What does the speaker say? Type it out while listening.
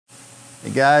Hey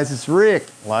guys, it's Rick,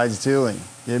 Elijah Tooling.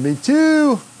 Give me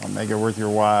 2, I'll make it worth your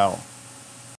while.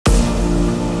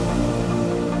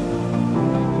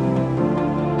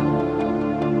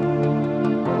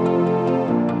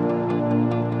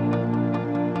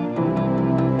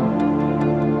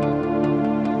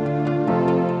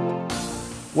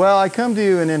 Well, I come to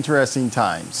you in interesting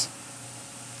times.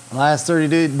 The last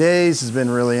 30 days has been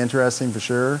really interesting for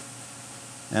sure.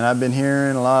 And I've been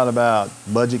hearing a lot about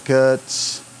budget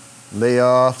cuts,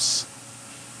 layoffs,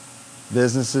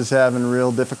 businesses having real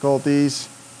difficulties.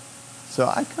 So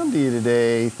I come to you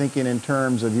today thinking in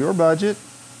terms of your budget,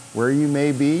 where you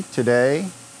may be today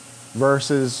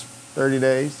versus 30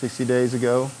 days, 60 days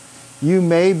ago. You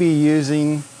may be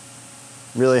using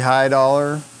really high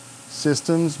dollar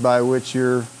systems by which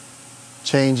you're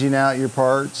changing out your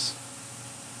parts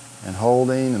and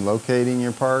holding and locating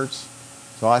your parts.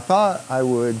 So I thought I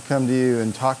would come to you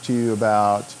and talk to you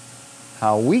about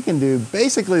how we can do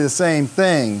basically the same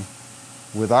thing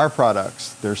with our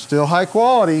products. They're still high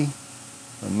quality,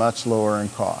 but much lower in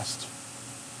cost.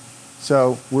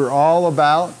 So we're all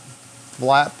about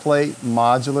flat plate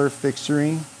modular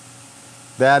fixturing.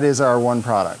 That is our one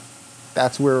product.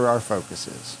 That's where our focus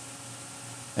is.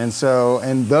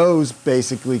 And those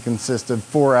basically consist of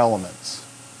 4 elements.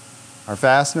 Our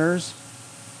fasteners,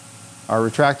 our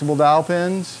retractable dowel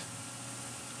pins,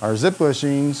 our zip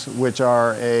bushings, which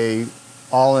are a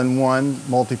all-in-one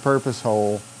multi-purpose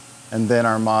hole, and then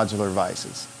our modular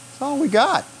vices. That's all we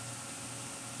got.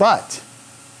 But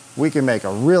we can make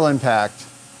a real impact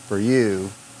for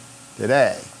you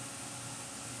today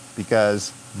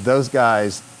because those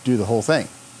guys do the whole thing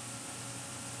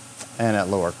and at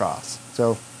lower cost.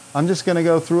 So I'm just going to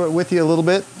go through it with you a little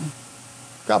bit,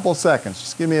 a couple of seconds.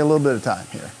 Just give me a little bit of time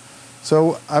here.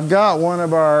 So I've got one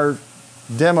of our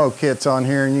demo kits on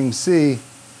here, and you can see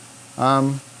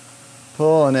I'm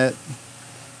pulling it.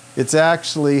 It's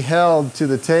actually held to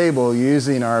the table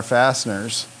using our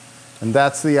fasteners, and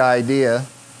that's the idea.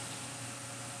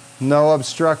 No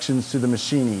obstructions to the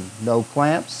machining. No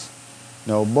clamps,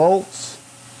 no bolts.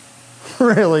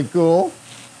 Really cool.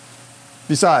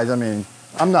 Besides, I mean,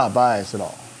 I'm not biased at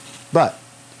all. But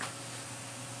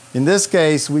in this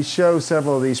case, we show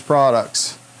several of these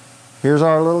products. Here's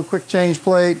our little quick change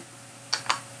plate.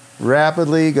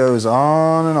 Rapidly goes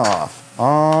on and off,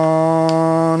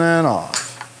 on and off.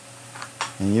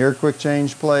 And your quick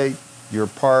change plate, your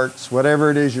parts, whatever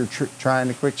it is you're trying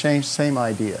to quick change, same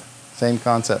idea, same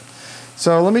concept.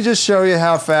 So let me just show you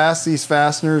how fast these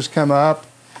fasteners come up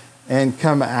and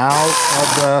come out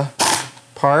of the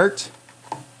part.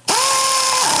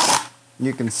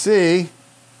 You can see,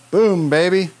 boom,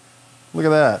 baby. Look at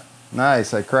that.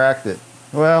 Nice, I cracked it.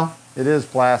 Well, it is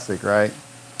plastic, right?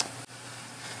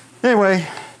 Anyway,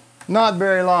 not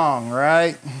very long,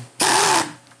 right?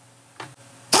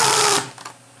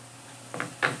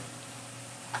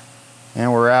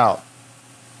 And we're out.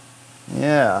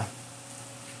 Yeah.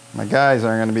 My guys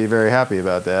aren't going to be very happy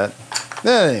about that.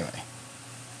 But anyway,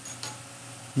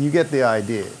 you get the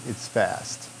idea. It's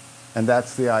fast. And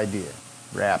that's the idea.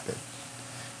 Rapid.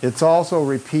 It's also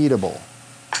repeatable.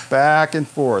 Back and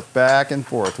forth, back and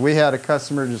forth. We had a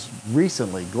customer just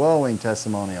recently, glowing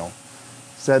testimonial,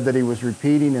 said that he was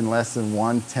repeating in less than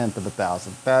 1/10 of a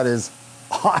thousandth. That is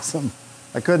awesome.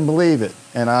 I couldn't believe it.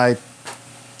 And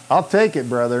I'll take it,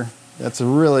 brother. That's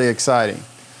really exciting.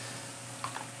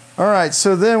 All right,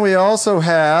 so then we also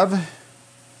have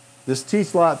this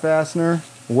T-slot fastener.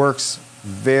 Works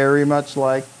very much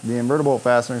like the invertible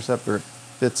fastener, except for it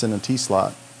fits in a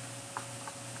T-slot.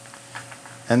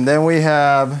 And then we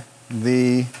have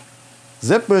the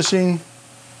zip bushing,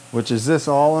 which is this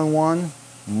all-in-one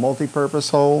multi-purpose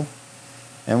hole.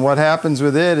 And what happens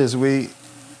with it is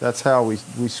that's how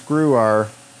we screw our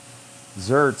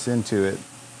zerts into it.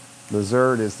 The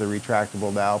zert is the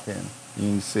retractable dowel pin. You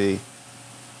can see.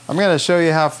 I'm going to show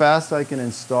you how fast I can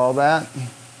install that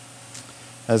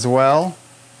as well.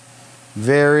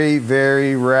 Very,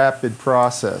 very rapid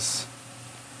process.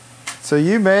 So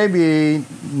you may be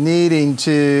needing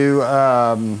to,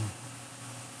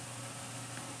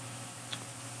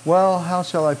 well, how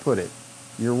shall I put it?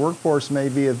 Your workforce may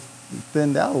be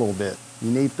thinned out a little bit. You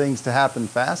need things to happen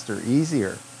faster,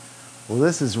 easier. Well,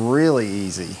 this is really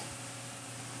easy.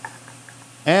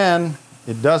 And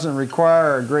it doesn't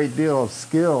require a great deal of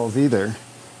skills either.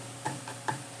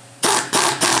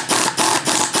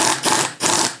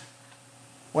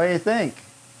 What do you think?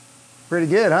 Pretty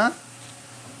good, huh?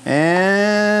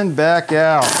 And back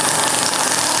out.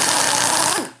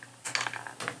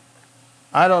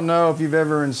 I don't know if you've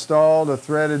ever installed a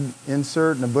threaded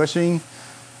insert in a bushing,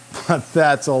 but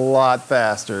that's a lot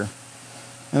faster.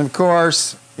 And of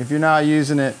course, if you're not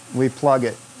using it, we plug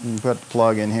it. You can put the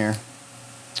plug in here.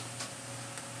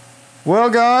 Well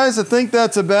guys, I think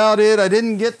that's about it. I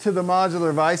didn't get to the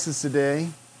modular vices today,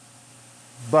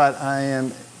 but I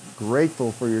am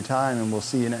grateful for your time, and we'll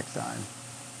see you next time.